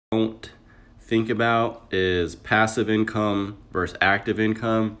don't think about is passive income versus active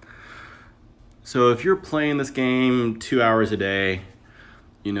income. So if you're playing this game 2 hours a day,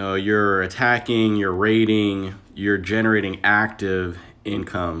 you know, you're attacking, you're raiding, you're generating active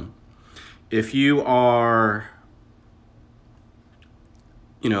income. If you are,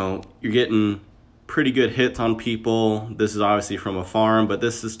 you know, you're getting pretty good hits on people, this is obviously from a farm, but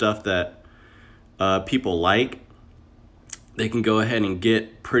this is stuff that people like. They can go ahead and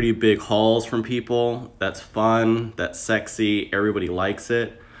get pretty big hauls from people. That's fun, that's sexy, everybody likes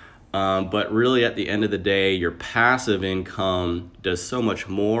it. But really at the end of the day, your passive income does so much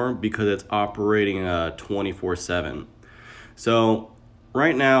more because it's operating 24/7. So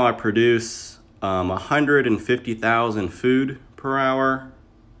right now I produce 150,000 food per hour,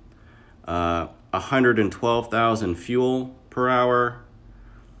 112,000 fuel per hour,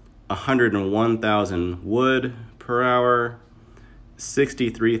 101,000 wood per hour,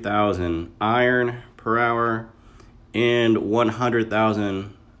 63,000 iron per hour, and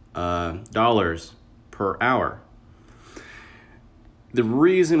 $100,000 dollars per hour. The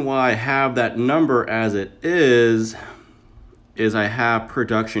reason why I have that number as it is I have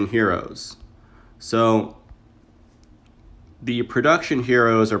production heroes. So the production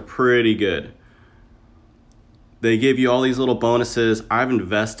heroes are pretty good. They give you all these little bonuses. I've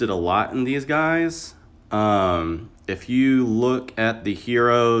invested a lot in these guys. If you look at the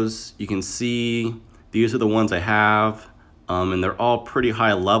heroes, you can see these are the ones I have. And they're all pretty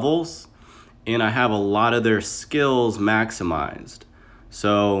high levels, and I have a lot of their skills maximized.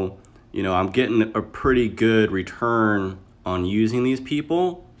 So, you know, I'm getting a pretty good return on using these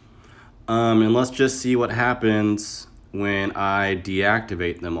people. And let's just see what happens when I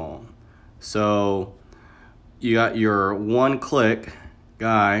deactivate them all. So you got your one-click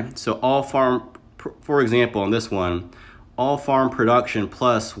guy. So all farm, for example, on this one, all farm production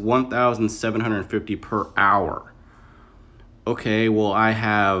plus 1,750 per hour. Okay, well, I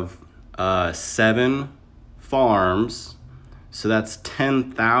have 7 farms, so that's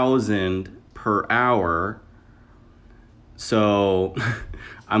 10,000 per hour. So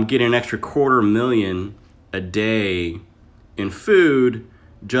I'm getting an extra $250,000 a day in food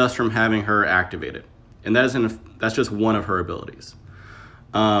just from having her activated. And that's just one of her abilities.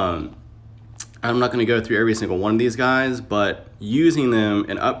 I'm not going to go through every single one of these guys, but using them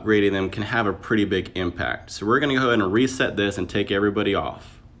and upgrading them can have a pretty big impact. So we're going to go ahead and reset this and take everybody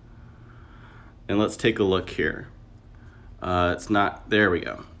off. And let's take a look here. It's not, there we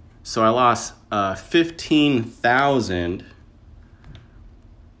go. So I lost 15,000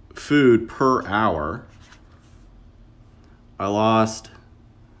 food per hour. I lost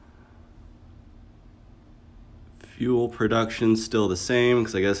fuel production, still the same,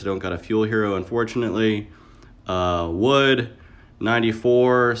 because I guess I don't got a fuel hero, unfortunately. Wood,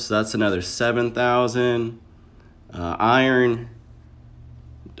 94, so that's another 7,000. Iron,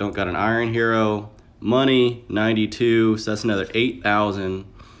 don't got an iron hero. Money, 92, so that's another 8,000.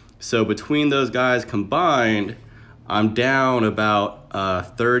 So between those guys combined, I'm down about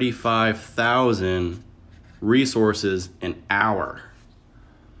 35,000 resources an hour.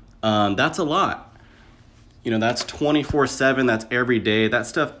 That's a lot. You know, that's 24/7, that's every day. That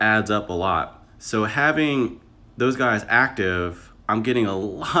stuff adds up a lot. So having those guys active, I'm getting a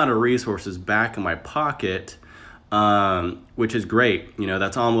lot of resources back in my pocket, which is great. You know,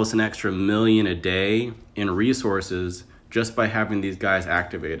 that's almost an extra $1 million a day in resources just by having these guys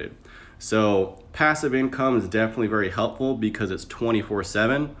activated. So passive income is definitely very helpful because it's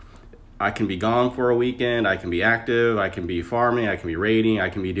 24/7. I can be gone for a weekend, I can be active, I can be farming, I can be raiding, I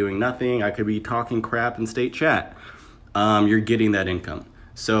can be doing nothing, I could be talking crap in state chat. You're getting that income.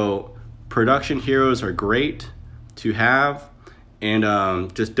 So production heroes are great to have, and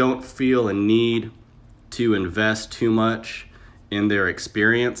just don't feel a need to invest too much in their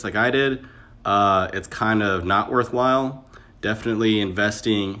experience like I did. It's kind of not worthwhile. Definitely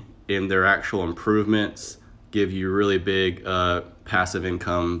investing in their actual improvements give you really big passive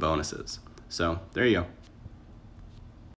income bonuses. So there you go.